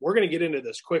 We're going to get into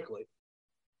this quickly.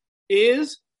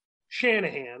 Is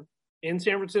Shanahan in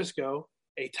San Francisco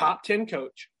a top 10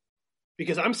 coach?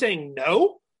 Because I'm saying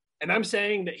no, and I'm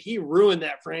saying that he ruined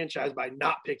that franchise by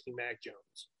not picking Mac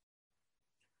Jones.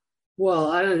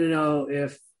 Well, I don't know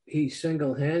if he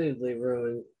single-handedly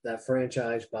ruined that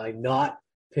franchise by not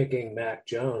picking Mac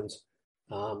Jones.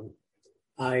 Um,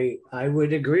 I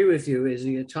would agree with you. Is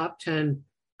he a top 10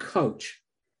 coach?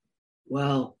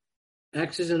 Well,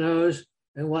 X's and O's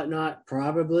and whatnot,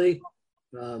 probably.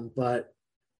 But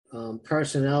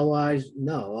personnel wise,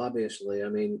 no, obviously. I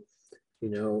mean,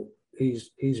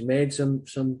 he's made some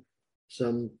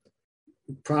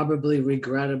probably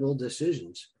regrettable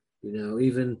decisions.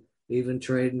 Even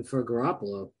trading for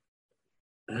Garoppolo,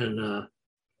 and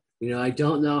I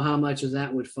don't know how much of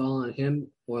that would fall on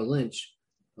him or Lynch,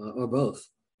 or both.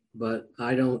 But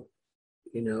I don't.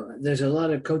 There's a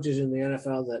lot of coaches in the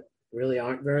NFL that really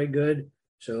aren't very good,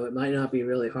 so it might not be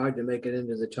really hard to make it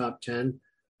into the top 10.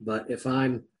 But if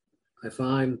I'm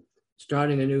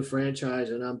starting a new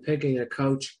franchise and I'm picking a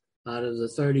coach out of the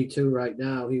 32 right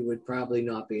now, he would probably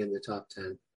not be in the top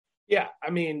 10. Yeah, I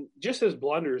mean, just his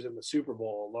blunders in the Super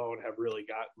Bowl alone have really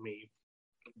gotten me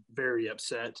very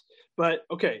upset. But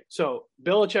okay, so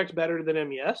Belichick's better than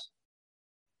him, yes.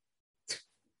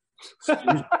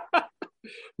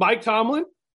 Mike Tomlin,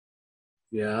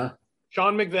 Yeah,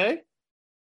 Sean McVay,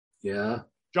 yeah,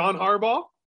 John Harbaugh.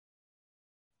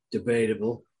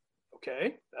 debatable,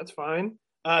 Okay, that's fine.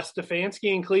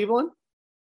 Stefanski in Cleveland.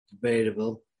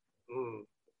 debatable. Mm.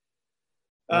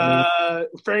 I mean,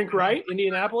 Frank Wright,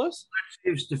 Indianapolis.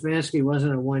 Steve Stefanski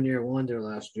wasn't a one-year wonder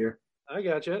last year. I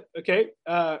gotcha. Okay.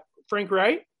 Frank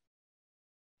Wright.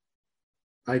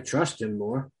 I trust him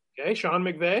more. Okay. Sean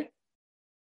McVay.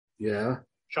 Yeah,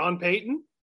 Sean Payton.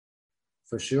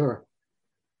 for sure.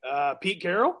 Pete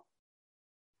Carroll.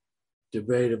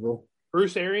 Debatable,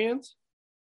 Bruce Arians.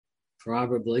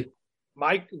 probably,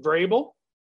 Mike Vrabel.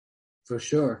 for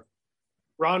sure,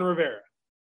 Ron Rivera.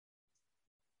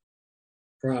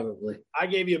 probably. I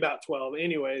gave you about 12.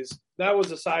 Anyways, that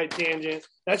was a side tangent.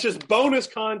 That's just bonus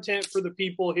content for the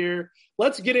people here.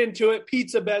 Let's get into it.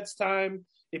 Pizza bets time.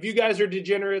 If you guys are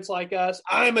degenerates like us,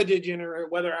 I'm a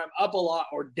degenerate, whether I'm up a lot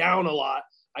or down a lot.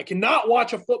 I cannot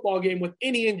watch a football game with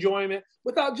any enjoyment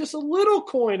without just a little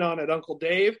coin on it, Uncle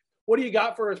Dave. What do you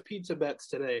got for us pizza bets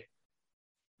today?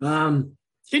 Um,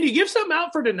 Can you give something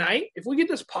out for tonight? If we get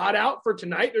this pot out for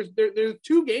tonight, there's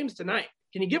two games tonight.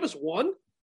 Can you give us one?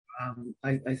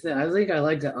 I think I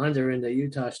like the under in the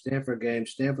Utah Stanford game.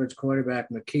 Stanford's quarterback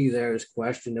McKee there is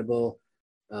questionable.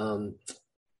 Um,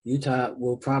 Utah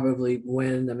will probably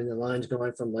win. I mean, the line's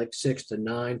going from like 6 to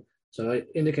 9, so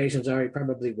indications are he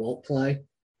probably won't play.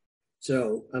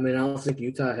 So, I mean, I don't think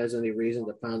Utah has any reason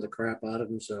to pound the crap out of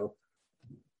him. So,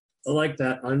 I like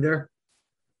that under.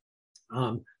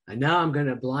 And now I'm going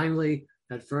to blindly,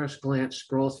 at first glance,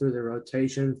 scroll through the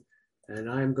rotation, and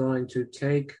I'm going to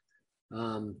take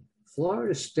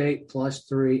Florida State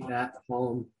 +3 at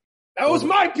home. That was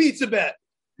my pizza bet.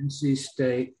 NC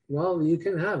State. Well, you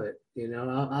can have it.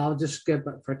 I'll just skip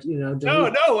it for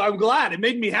No, I'm glad. It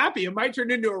made me happy. It might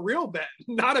turn into a real bet,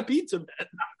 not a pizza bet.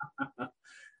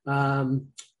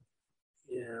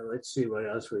 Let's see what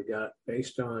else we got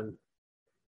based on.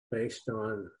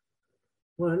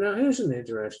 Well, now here's an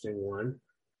interesting one.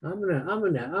 I'm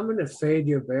gonna fade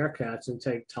your Bearcats and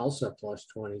take Tulsa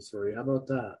 +23. How about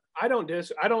that? I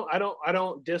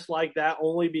don't dislike that,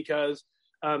 only because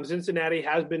Cincinnati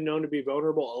has been known to be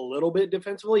vulnerable a little bit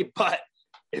defensively, but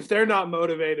if they're not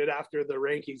motivated after the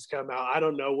rankings come out, I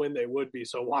don't know when they would be.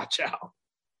 So watch out.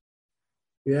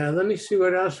 Yeah, let me see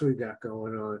what else we got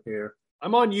going on here.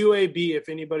 I'm on UAB if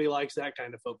anybody likes that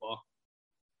kind of football.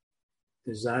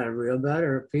 Is that a real bet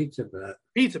or a pizza bet?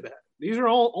 Pizza bet. These are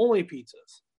all only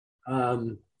pizzas.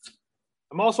 I'm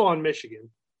also on Michigan.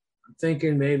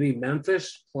 thinking maybe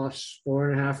Memphis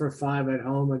 +4.5 or 5 at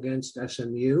home against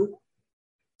SMU.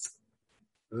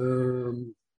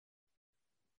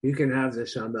 You can have the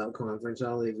Sun Belt Conference.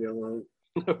 I'll leave you alone.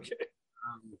 Okay.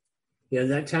 Yeah,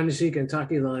 that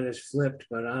Tennessee-Kentucky line is flipped,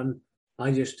 but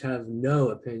I just have no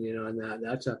opinion on that.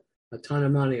 That's a ton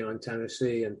of money on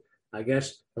Tennessee, and I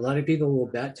guess a lot of people will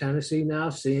bet Tennessee now,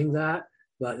 seeing that,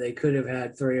 but they could have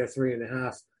had 3 or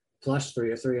 3.5, +3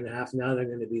 or 3.5. Now they're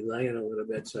going to be laying a little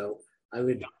bit, so I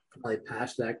would probably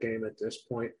pass that game at this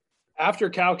point. After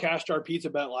Cal cashed our pizza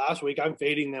bet last week, I'm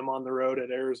fading them on the road at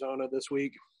Arizona this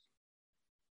week.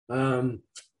 I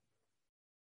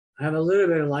have a little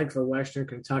bit of like for Western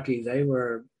Kentucky. They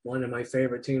were one of my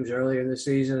favorite teams earlier in the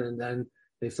season, and then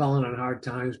they've fallen on hard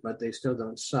times, but they still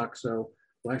don't suck. So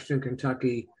Western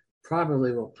Kentucky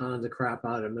probably will pound the crap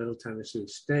out of Middle Tennessee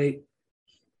State.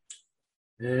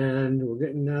 And we're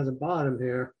getting down to the bottom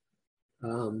here.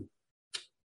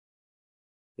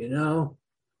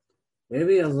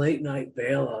 Maybe a late night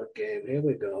bailout game. Here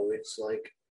we go. It's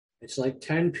like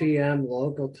 10 p.m.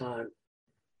 local time.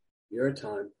 your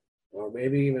time, or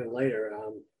maybe even later.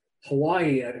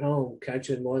 Hawaii at home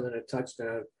catching more than a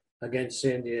touchdown against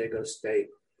San Diego State.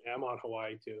 Yeah, I'm on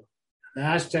Hawaii too. The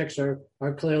Aztecs are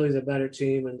clearly the better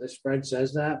team, and the spread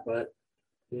says that, but,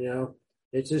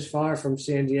 it's as far from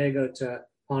San Diego to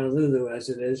Honolulu as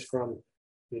it is from,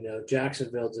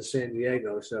 Jacksonville to San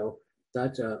Diego. So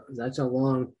that's a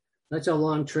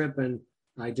long trip, and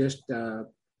I just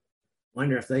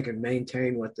wonder if they can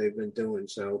maintain what they've been doing.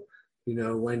 So,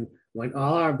 when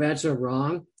all our bets are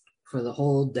wrong for the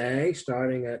whole day,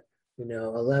 starting at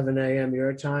 11 a.m.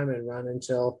 your time and run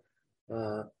until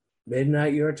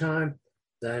midnight your time,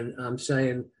 then I'm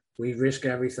saying we risk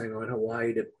everything on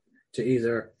Hawaii to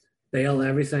either bail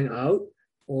everything out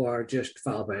or just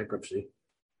file bankruptcy.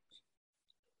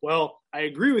 Well, I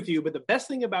agree with you, but the best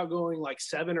thing about going like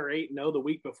 7 or 8-0 the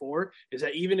week before is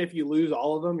that even if you lose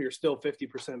all of them, you're still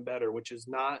 50% better, which is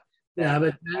not. Yeah,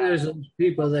 but then there's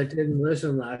people that didn't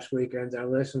listen last weekend. They're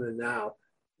listening now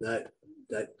that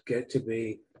get to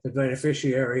be the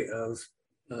beneficiary of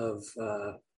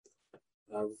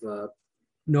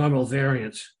normal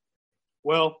variance.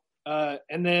 Well,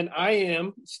 and then I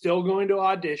am still going to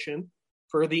audition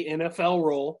for the NFL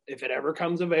role if it ever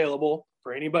comes available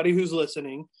for anybody who's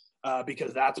listening,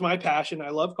 because that's my passion. I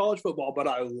love college football, but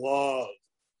I love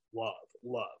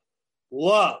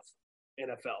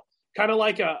NFL. Kind of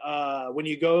like when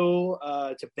you go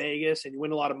to Vegas and you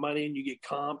win a lot of money and you get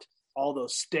comped all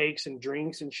those steaks and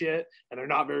drinks and shit, and they're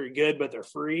not very good, but they're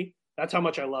free. That's how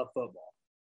much I love football.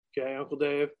 Okay, Uncle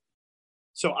Dave?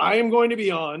 So I am going to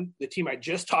be on the team I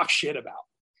just talked shit about.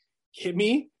 Give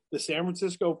me the San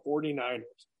Francisco 49ers,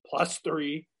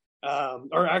 +3.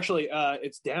 Or actually,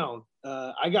 it's down.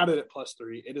 I got it at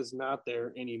 +3. It is not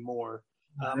there anymore.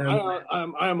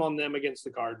 I'm on them against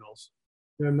the Cardinals.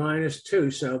 They're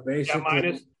 -2, so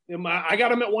basically. Yeah, I got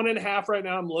them at 1.5 right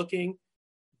now. I'm looking.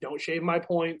 Don't shave my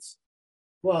points.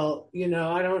 Well,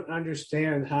 I don't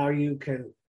understand how you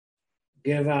can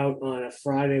give out on a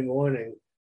Friday morning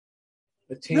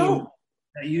a team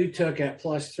that you took at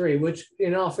 +3, which,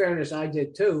 in all fairness, I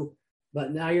did too.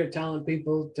 But now you're telling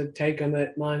people to take them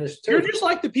at -2. You're just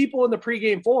like the people in the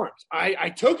pregame forums. I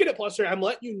took it at +3. I'm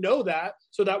letting you know that,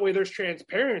 so that way there's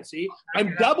transparency.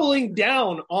 I'm doubling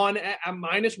down on a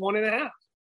 -1.5.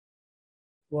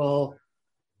 Well,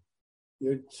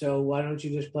 so why don't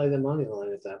you just play the money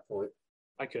line at that point?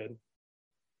 I could.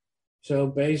 So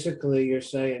basically, you're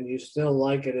saying you still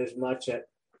like it as much at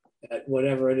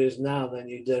whatever it is now than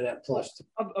you did at +2.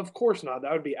 Of course not.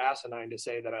 That would be asinine to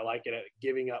say that I like it at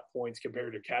giving up points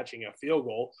compared to catching a field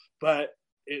goal. But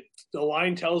the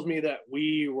line tells me that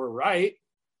we were right.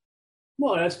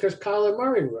 Well, that's because Kyler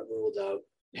Murray ruled out.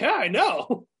 Yeah, I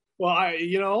know. Well,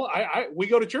 we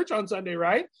go to church on Sunday,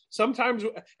 right? Sometimes,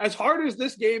 as hard as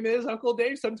this game is, Uncle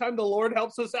Dave, sometimes the Lord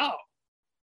helps us out.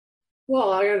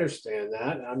 Well, I understand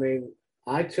that. I mean,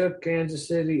 I took Kansas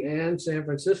City and San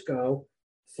Francisco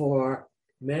for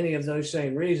many of those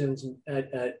same reasons at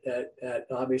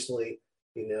obviously,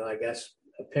 I guess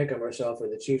a pick 'em or so for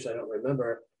the Chiefs. I don't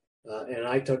remember. And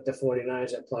I took the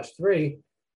 49ers at +3.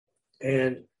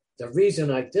 And the reason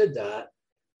I did that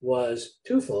was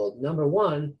twofold. Number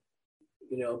one,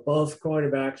 both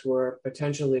quarterbacks were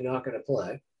potentially not going to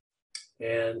play.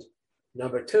 And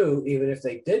number two, even if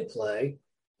they did play,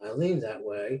 I leaned that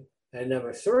way. And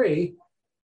number three,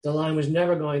 the line was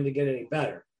never going to get any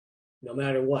better, no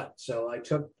matter what. So I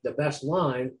took the best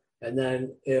line, and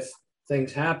then if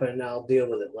things happen, I'll deal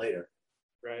with it later.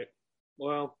 Right.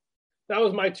 Well, that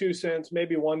was my 2 cents.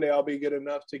 Maybe one day I'll be good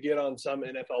enough to get on some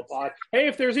NFL pod. Hey,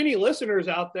 if there's any listeners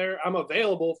out there, I'm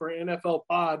available for an NFL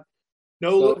pod.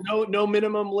 No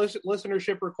minimum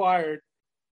listenership required.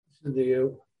 Listen to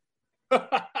you.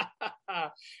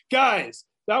 Guys,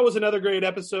 that was another great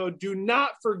episode. Do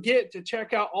not forget to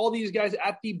check out all these guys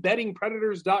at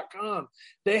thebettingpredators.com.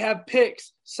 They have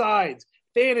picks, sides,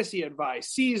 fantasy advice,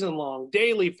 season long,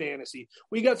 daily fantasy.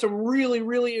 We got some really,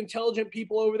 really intelligent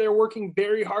people over there working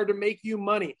very hard to make you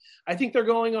money. I think they're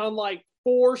going on like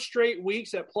 4 straight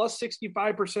weeks at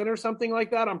 +65% or something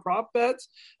like that on prop bets.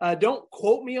 Don't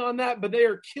quote me on that, but they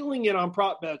are killing it on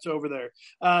prop bets over there.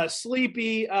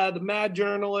 Sleepy, the Mad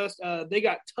Journalist, they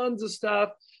got tons of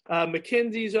stuff.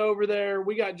 McKinsey's over there.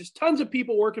 We got just tons of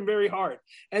people working very hard.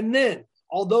 And then,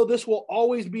 although this will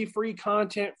always be free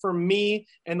content from me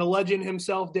and the legend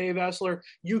himself, Dave Essler,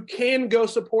 you can go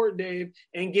support Dave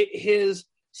and get his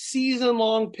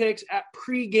season-long picks at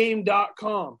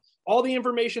pregame.com. All the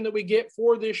information that we get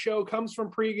for this show comes from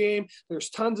pregame. There's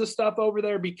tons of stuff over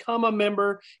there. Become a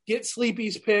member. Get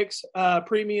Sleepy's picks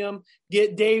premium.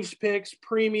 Get Dave's picks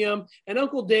premium. And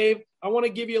Uncle Dave, I want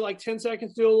to give you like 10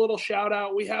 seconds to do a little shout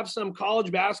out. We have some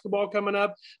college basketball coming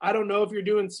up. I don't know if you're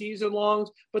doing season longs,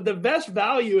 but the best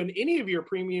value in any of your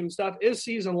premium stuff is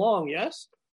season long. Yes?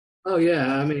 Oh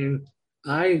yeah. I mean,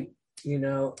 I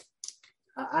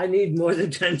need more than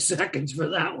 10 seconds for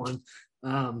that one.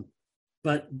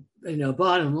 But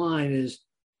bottom line is,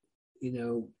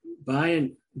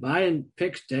 buying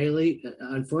picks daily.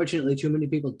 Unfortunately, too many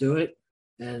people do it,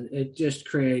 and it just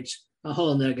creates a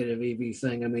whole negative EV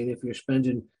thing. I mean, if you're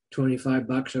spending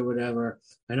 $25 or whatever,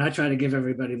 and I try to give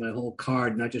everybody my whole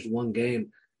card, not just one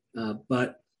game,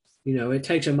 but it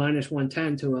takes a minus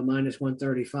 110 to a minus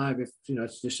 135 if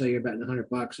it's just say you're betting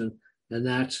 $100, and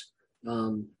that's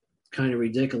kind of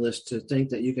ridiculous to think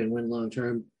that you can win long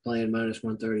term playing minus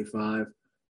 135.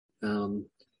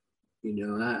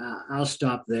 I'll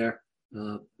stop there,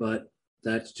 but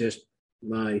that's just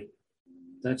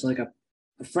that's like a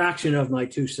fraction of my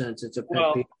 2 cents. It's a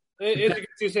pet peeve. It's a good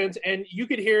 2 cents, and you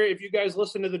could hear if you guys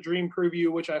listen to the Dream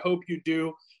Preview, which I hope you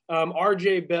do.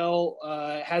 RJ Bell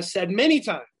has said many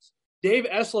times, Dave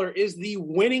Essler is the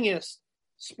winningest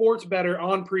sports bettor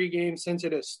on pregame since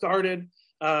it has started.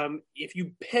 If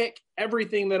you pick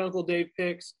everything that Uncle Dave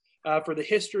picks for the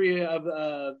history of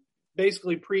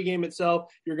basically pregame itself,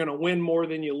 you're going to win more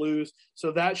than you lose.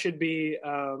 So that should be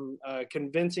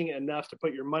convincing enough to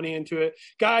put your money into it.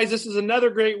 Guys, this is another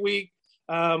great week.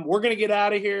 We're going to get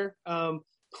out of here.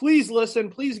 Please listen.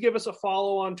 Please give us a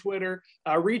follow on Twitter.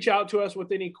 Reach out to us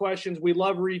with any questions. We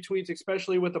love retweets,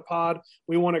 especially with the pod.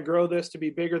 We want to grow this to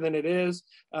be bigger than it is.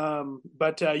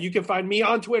 But you can find me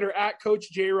on Twitter at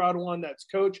Coach JRod1. That's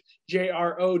Coach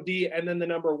JROD. And then the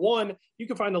number 1. You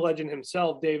can find the legend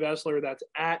himself, Dave Essler. That's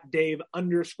at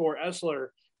Dave_Essler.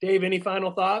 Dave, any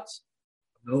final thoughts?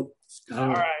 Nope. All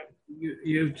right.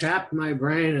 You tapped my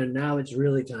brain, and now it's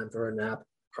really time for a nap.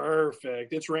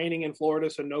 Perfect. It's raining in Florida,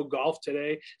 so no golf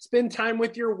today. Spend time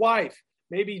with your wife.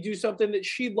 Maybe do something that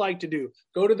she'd like to do.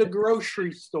 Go to the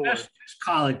grocery store. Just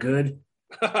call it good.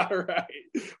 All right.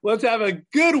 Let's have a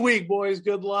good week, boys.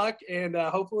 Good luck. And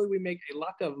hopefully we make a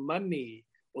lot of money.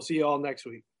 We'll see you all next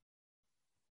week.